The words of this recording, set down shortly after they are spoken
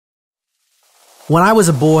When I was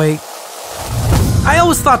a boy, I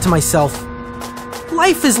always thought to myself,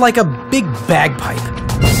 life is like a big bagpipe.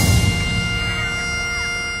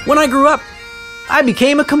 When I grew up, I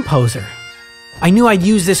became a composer. I knew I'd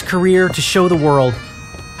use this career to show the world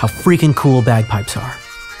how freaking cool bagpipes are.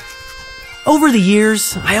 Over the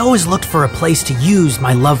years, I always looked for a place to use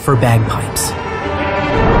my love for bagpipes.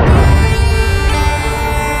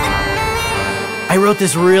 I wrote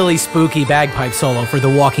this really spooky bagpipe solo for The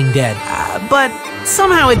Walking Dead, but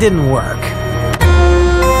somehow it didn't work.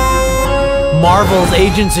 Marvel's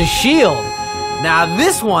Agents of S.H.I.E.L.D. Now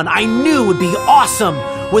this one I knew would be awesome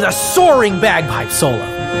with a soaring bagpipe solo.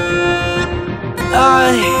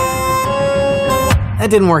 That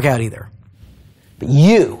didn't work out either. But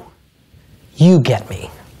you get me.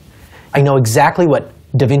 I know exactly what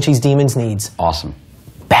Da Vinci's Demons needs. Awesome.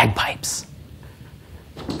 Bagpipes.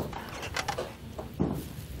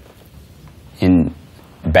 In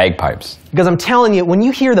bagpipes. Because I'm telling you, when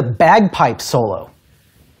you hear the bagpipe solo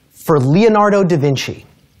for Leonardo da Vinci,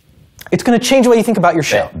 it's going to change the way you think about your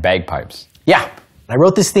show. Bagpipes. Yeah. I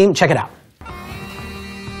wrote this theme. Check it out.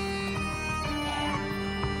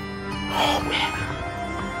 Oh, man.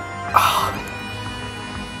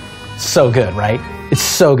 Oh. So good, right? It's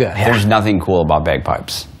so good. Yeah. There's nothing cool about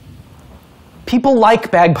bagpipes. People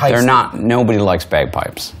like bagpipes. They're not. Nobody likes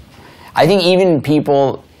bagpipes. I think even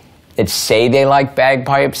people that say they like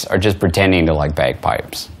bagpipes are just pretending to like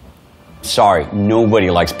bagpipes. Sorry, nobody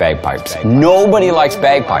likes bagpipes. Nobody likes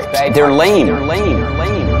bagpipes. They're lame. They're lame. They're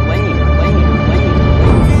lame. They're lame. They're lame.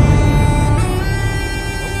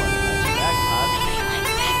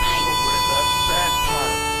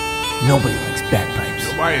 Nobody likes bagpipes.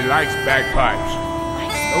 Nobody likes bagpipes.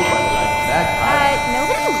 Nobody likes bagpipes.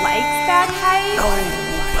 Nobody likes bagpipes. Nobody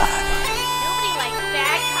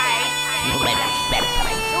Nobody likes bagpipes. likes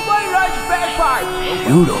bagpipes. Nobody likes bagpipes.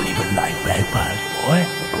 You don't even like bagpipes, boy.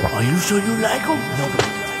 Are you sure you like them? Nobody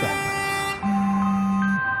likes bagpipes.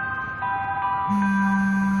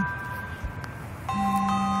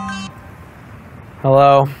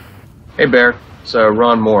 Hello? Hey, Bear. It's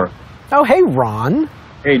Ron Moore. Oh, hey, Ron.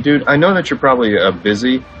 Hey, dude, I know that you're probably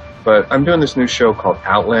busy, but I'm doing this new show called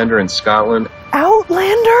Outlander in Scotland.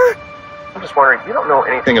 Outlander? I'm just wondering, you don't know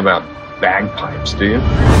anything about bagpipes, do you?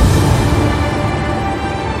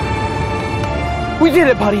 We did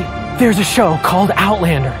it, buddy. There's a show called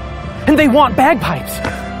Outlander, and they want bagpipes.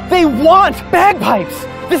 They want bagpipes.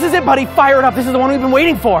 This is it, buddy. Fire it up. This is the one we've been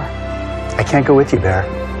waiting for. I can't go with you, Bear.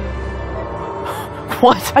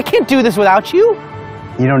 What? I can't do this without you.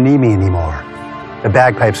 You don't need me anymore. The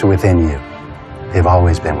bagpipes are within you. They've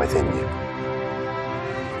always been within you.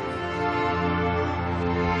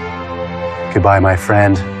 Goodbye, my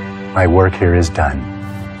friend. My work here is done.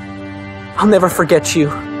 I'll never forget you.